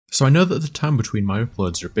So I know that the time between my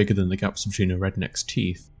uploads are bigger than the gaps between a redneck's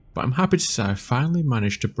teeth, but I'm happy to say I finally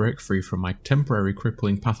managed to break free from my temporary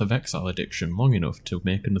crippling Path of Exile addiction long enough to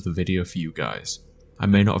make another video for you guys. I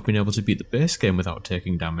may not have been able to beat the base game without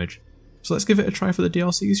taking damage, so let's give it a try for the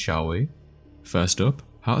DLCs, shall we? First up,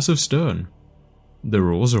 Hearts of Stone. The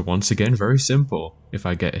rules are once again very simple. If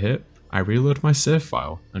I get hit, I reload my save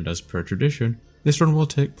file, and as per tradition, this run will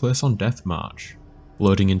take place on Death March.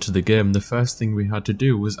 Loading into the game, the first thing we had to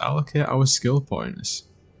do was allocate our skill points.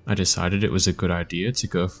 I decided it was a good idea to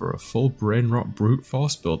go for a full brain rot brute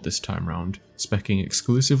force build this time round, speccing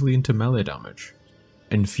exclusively into melee damage.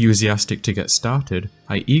 Enthusiastic to get started,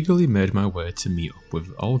 I eagerly made my way to meet up with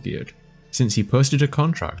Exodyr, since he posted a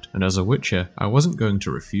contract and as a witcher I wasn't going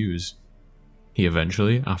to refuse. He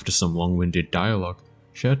eventually, after some long-winded dialogue,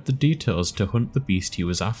 shared the details to hunt the beast he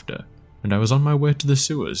was after, and I was on my way to the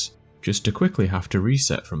sewers, just to quickly have to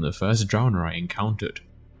reset from the first drowner I encountered.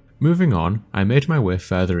 Moving on, I made my way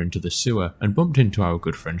further into the sewer and bumped into our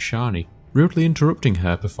good friend Shani, rudely interrupting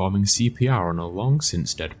her performing CPR on a long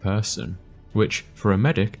since dead person, which, for a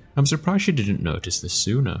medic, I'm surprised she didn't notice this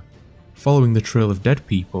sooner. Following the trail of dead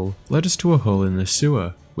people led us to a hole in the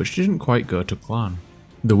sewer, which didn't quite go to plan.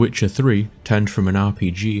 The Witcher 3 turned from an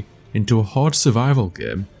RPG into a horde survival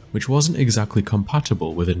game which wasn't exactly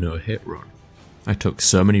compatible with a no-hit run. I took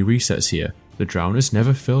so many resets here, the drowners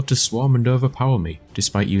never failed to swarm and overpower me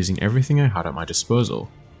despite using everything I had at my disposal.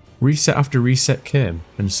 Reset after reset came,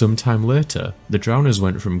 and sometime later, the drowners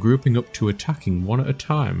went from grouping up to attacking one at a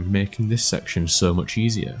time, making this section so much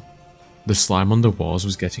easier. The slime on the walls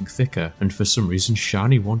was getting thicker, and for some reason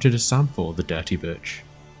Shani wanted a sample, the dirty bitch.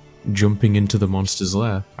 Jumping into the monster's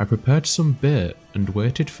lair, I prepared some bait and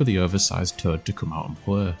waited for the oversized toad to come out and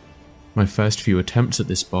play. My first few attempts at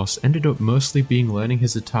this boss ended up mostly being learning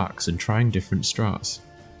his attacks and trying different strats.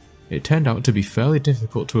 It turned out to be fairly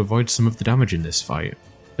difficult to avoid some of the damage in this fight.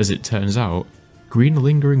 As it turns out, green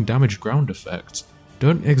lingering damage ground effects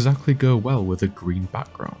don't exactly go well with a green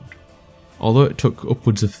background. Although it took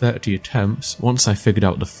upwards of 30 attempts once I figured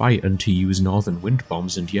out the fight and to use northern wind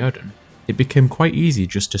bombs and Yerden, it became quite easy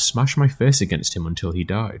just to smash my face against him until he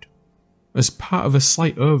died. As part of a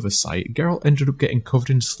slight oversight, Geralt ended up getting covered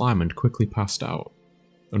in slime and quickly passed out.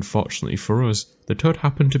 Unfortunately for us, the toad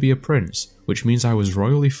happened to be a prince, which means I was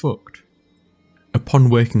royally fucked. Upon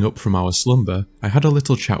waking up from our slumber, I had a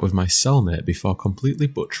little chat with my cellmate before completely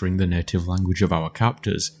butchering the native language of our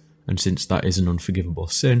captors, and since that is an unforgivable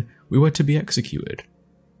sin, we were to be executed.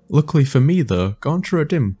 Luckily for me though,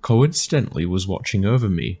 Gauntlerodim coincidentally was watching over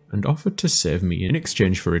me and offered to save me in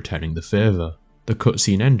exchange for returning the favour. The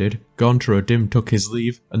cutscene ended, Gauntlerodim took his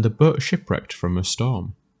leave and the boat shipwrecked from a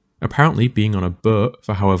storm. Apparently being on a boat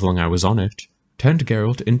for however long I was on it, turned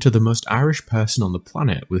Geralt into the most Irish person on the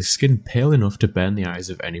planet with skin pale enough to burn the eyes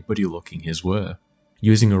of anybody looking his way.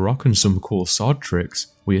 Using a rock and some cool sword tricks,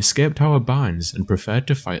 we escaped our binds and prepared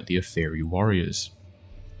to fight the Aetheri warriors.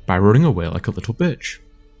 By running away like a little bitch.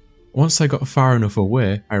 Once I got far enough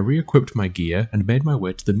away, I re-equipped my gear and made my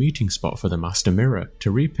way to the meeting spot for the Master Mirror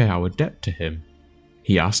to repay our debt to him.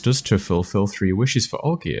 He asked us to fulfill 3 wishes for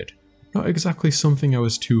Exodyr, not exactly something I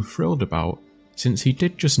was too thrilled about, since he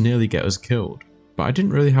did just nearly get us killed, but I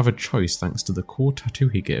didn't really have a choice thanks to the cool tattoo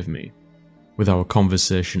he gave me. With our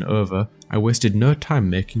conversation over, I wasted no time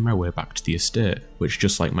making my way back to the estate, which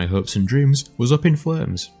just like my hopes and dreams, was up in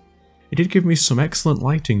flames. It did give me some excellent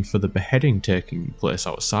lighting for the beheading taking place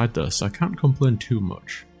outside though, so I can't complain too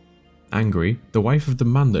much. Angry, the wife of the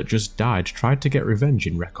man that just died tried to get revenge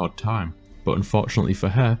in record time, but unfortunately for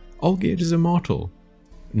her, Exodyr is immortal.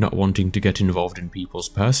 Not wanting to get involved in people's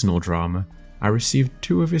personal drama, I received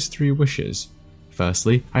 2 of his 3 wishes.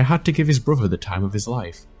 Firstly, I had to give his brother the time of his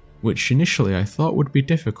life, which initially I thought would be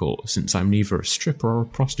difficult since I'm neither a stripper or a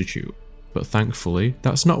prostitute, but thankfully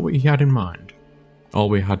that's not what he had in mind. All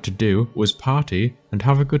we had to do was party and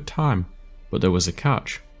have a good time, but there was a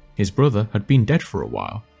catch. His brother had been dead for a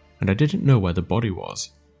while, and I didn't know where the body was.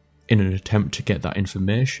 In an attempt to get that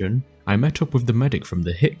information, I met up with the medic from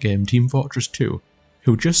the hit game Team Fortress 2,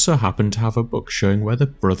 who just so happened to have a book showing where the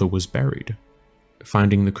brother was buried.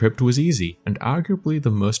 Finding the crypt was easy, and arguably the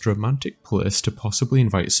most romantic place to possibly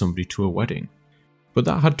invite somebody to a wedding. But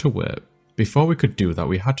that had to wait. Before we could do that,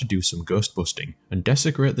 we had to do some ghost busting and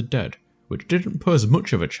desecrate the dead, which didn't pose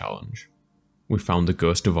much of a challenge. We found the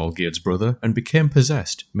ghost of Exodyr's brother and became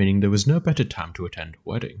possessed, meaning there was no better time to attend a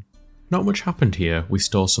wedding. Not much happened here. We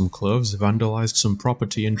stole some clothes, vandalised some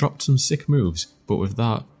property and dropped some sick moves, but with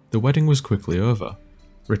that, the wedding was quickly over.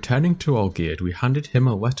 Returning to Exodyr, we handed him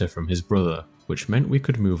a letter from his brother, which meant we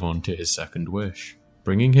could move on to his second wish,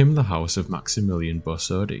 bringing him the house of Maximilian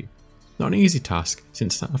Borsodi. Not an easy task,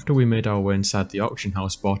 since after we made our way inside the auction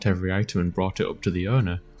house, bought every item and brought it up to the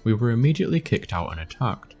owner, we were immediately kicked out and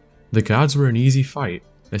attacked. The guards were an easy fight,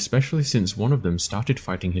 especially since one of them started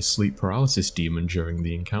fighting his sleep paralysis demon during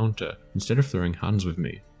the encounter, instead of throwing hands with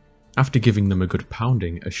me. After giving them a good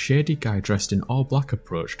pounding, a shady guy dressed in all black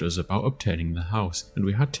approached us about obtaining the house, and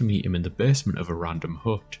we had to meet him in the basement of a random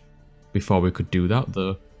hut. Before we could do that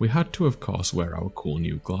though, we had to of course wear our cool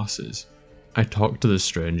new glasses. I talked to the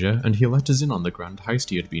stranger and he let us in on the grand heist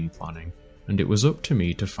he had been planning, and it was up to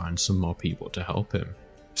me to find some more people to help him.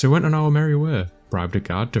 So we went on our merry way, bribed a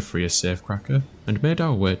guard to free a safecracker, and made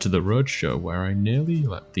our way to the roadshow where I nearly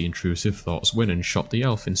let the intrusive thoughts win and shot the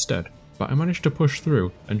elf instead, but I managed to push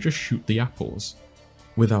through and just shoot the apples.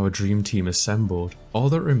 With our dream team assembled, all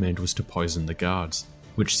that remained was to poison the guards,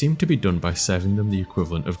 which seemed to be done by serving them the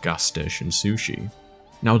equivalent of gas station sushi.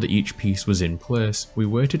 Now that each piece was in place, we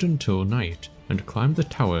waited until night and climbed the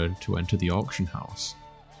tower to enter the auction house.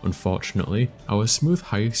 Unfortunately, our smooth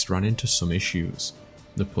heist ran into some issues.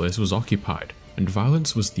 The place was occupied, and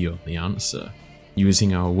violence was the only answer.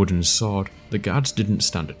 Using our wooden sword, the guards didn't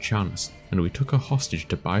stand a chance, and we took a hostage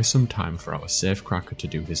to buy some time for our safecracker to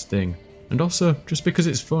do his thing, and also just because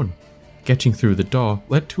it's fun. Getting through the door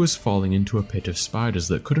led to us falling into a pit of spiders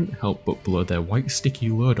that couldn't help but blow their white sticky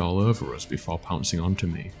load all over us before pouncing onto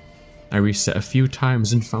me. I reset a few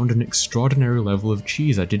times and found an extraordinary level of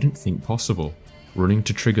cheese I didn't think possible. Running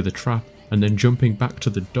to trigger the trap and then jumping back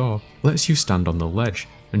to the door lets you stand on the ledge,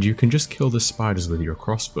 and you can just kill the spiders with your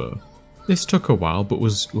crossbow. This took a while but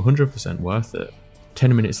was 100% worth it.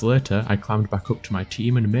 10 minutes later I climbed back up to my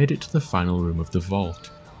team and made it to the final room of the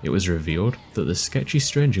vault. It was revealed that the sketchy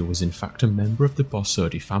stranger was in fact a member of the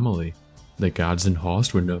Borsodi family. The guards and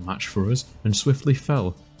Horst were no match for us and swiftly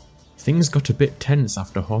fell. Things got a bit tense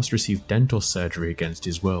after Horst received dental surgery against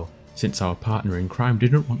his will, since our partner in crime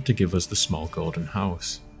didn't want to give us the small golden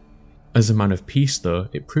house. As a man of peace though,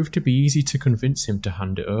 it proved to be easy to convince him to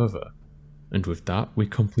hand it over. And with that, we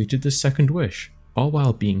completed the second wish, all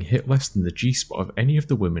while being hit less than the G-spot of any of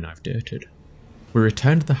the women I've dated. We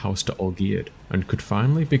returned the house to Olgierd and could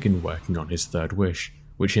finally begin working on his third wish,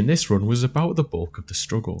 which in this run was about the bulk of the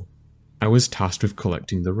struggle. I was tasked with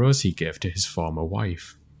collecting the rose he gave to his former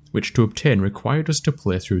wife, which to obtain required us to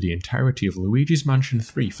play through the entirety of Luigi's Mansion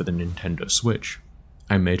 3 for the Nintendo Switch.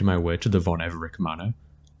 I made my way to the Von Everich Manor,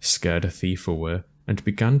 scared a thief away, and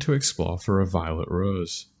began to explore for a violet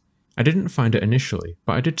rose. I didn't find it initially,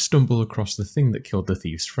 but I did stumble across the thing that killed the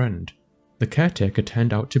thief's friend. The caretaker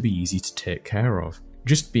turned out to be easy to take care of,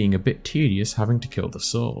 just being a bit tedious having to kill the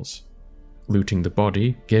souls. Looting the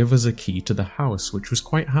body gave us a key to the house, which was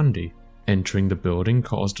quite handy. Entering the building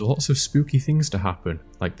caused lots of spooky things to happen,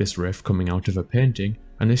 like this riff coming out of a painting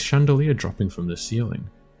and this chandelier dropping from the ceiling.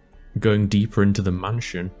 Going deeper into the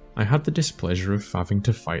mansion, I had the displeasure of having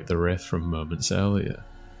to fight the wraith from moments earlier.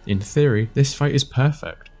 In theory, this fight is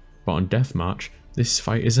perfect, but on Deathmatch, this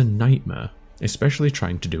fight is a nightmare, especially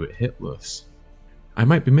trying to do it hitless. I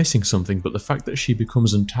might be missing something, but the fact that she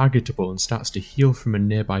becomes untargetable and starts to heal from a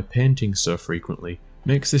nearby painting so frequently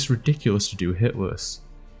makes this ridiculous to do hitless.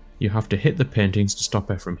 You have to hit the paintings to stop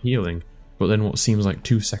her from healing, but then what seems like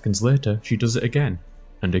 2 seconds later she does it again,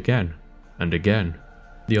 and again, and again.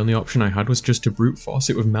 The only option I had was just to brute force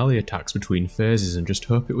it with melee attacks between phases and just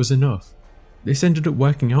hope it was enough. This ended up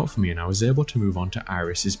working out for me and I was able to move on to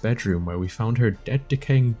Iris's bedroom where we found her dead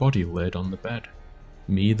decaying body laid on the bed.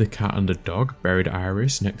 Me, the cat and the dog buried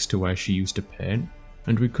Iris next to where she used to paint,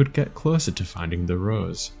 and we could get closer to finding the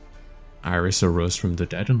rose. Iris arose from the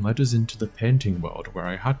dead and led us into the painting world where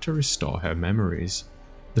I had to restore her memories.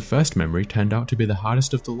 The first memory turned out to be the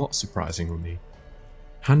hardest of the lot surprisingly.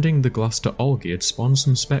 Handing the glass to Olgierd spawned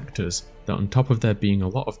some spectres that on top of there being a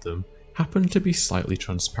lot of them, happened to be slightly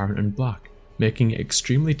transparent and black, making it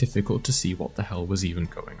extremely difficult to see what the hell was even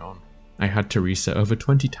going on. I had to reset over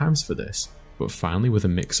 20 times for this, but finally with a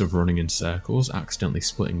mix of running in circles, accidentally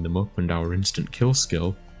splitting them up and our instant kill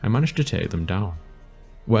skill, I managed to take them down.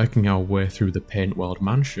 Working our way through the Paint World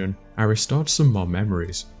mansion, I restored some more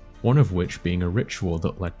memories, one of which being a ritual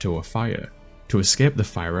that led to a fire. To escape the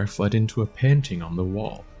fire I fled into a painting on the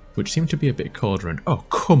wall, which seemed to be a bit colder and oh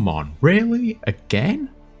come on, really?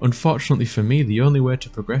 Again? Unfortunately for me, the only way to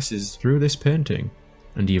progress is through this painting,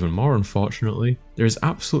 and even more unfortunately, there is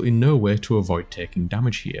absolutely no way to avoid taking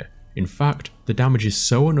damage here. In fact, the damage is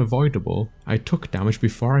so unavoidable, I took damage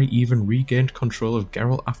before I even regained control of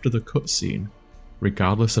Geralt after the cutscene.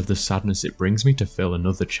 Regardless of the sadness it brings me to fail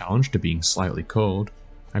another challenge to being slightly cold,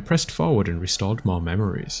 I pressed forward and restored more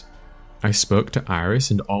memories. I spoke to Iris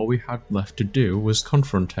and all we had left to do was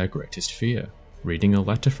confront her greatest fear, reading a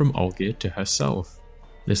letter from Olgierd to herself.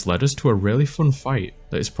 This led us to a really fun fight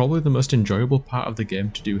that is probably the most enjoyable part of the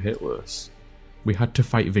game to do hitless. We had to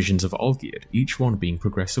fight visions of Olgierd, each one being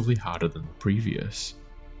progressively harder than the previous.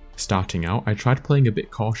 Starting out, I tried playing a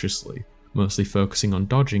bit cautiously, mostly focusing on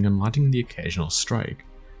dodging and landing the occasional strike,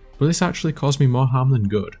 but this actually caused me more harm than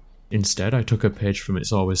good. Instead, I took a page from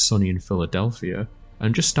It's Always Sunny in Philadelphia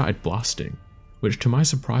and just started blasting, which to my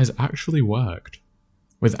surprise actually worked.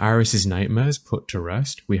 With Iris's nightmares put to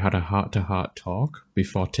rest, we had a heart-to-heart talk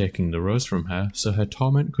before taking the rose from her so her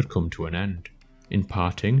torment could come to an end. In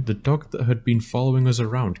parting, the dog that had been following us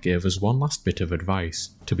around gave us one last bit of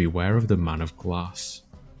advice, to beware of the Man of Glass.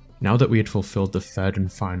 Now that we had fulfilled the third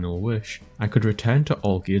and final wish, I could return to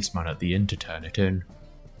Olgierd's man at the inn to turn it in.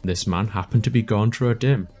 This man happened to be gone through a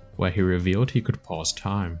dim, where he revealed he could pause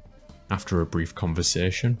time. After a brief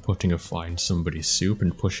conversation, putting a fly in somebody's soup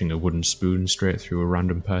and pushing a wooden spoon straight through a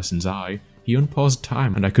random person's eye, he unpaused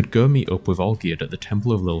time and I could go meet up with Olgierd at the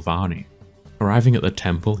Temple of Lilvani. Arriving at the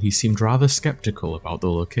temple, he seemed rather skeptical about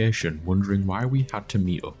the location, wondering why we had to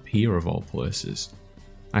meet up here of all places.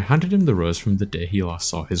 I handed him the rose from the day he last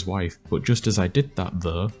saw his wife, but just as I did that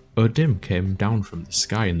though, Odim came down from the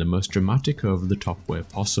sky in the most dramatic over-the-top way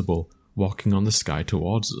possible, walking on the sky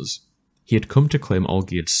towards us. He had come to claim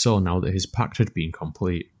Olgierd's soul now that his pact had been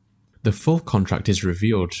complete. The full contract is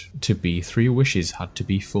revealed to be 3 wishes had to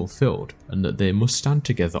be fulfilled and that they must stand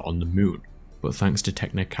together on the moon, but thanks to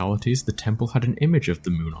technicalities the temple had an image of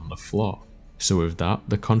the moon on the floor. So with that,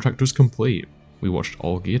 the contract was complete. We watched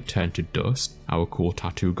Olgierd turn to dust, our cool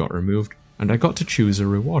tattoo got removed, and I got to choose a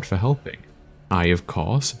reward for helping. I, of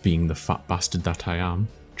course, being the fat bastard that I am,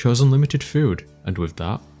 chose unlimited food, and with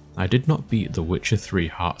that, I did not beat the Witcher 3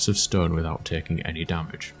 Hearts of Stone without taking any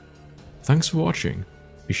damage. Thanks for watching.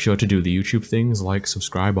 Be sure to do the YouTube things like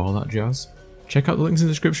subscribe, all that jazz. Check out the links in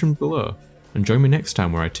the description below, and join me next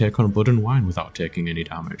time where I take on Blood and Wine without taking any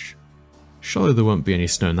damage. Surely there won't be any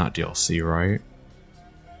snow in that DLC, right?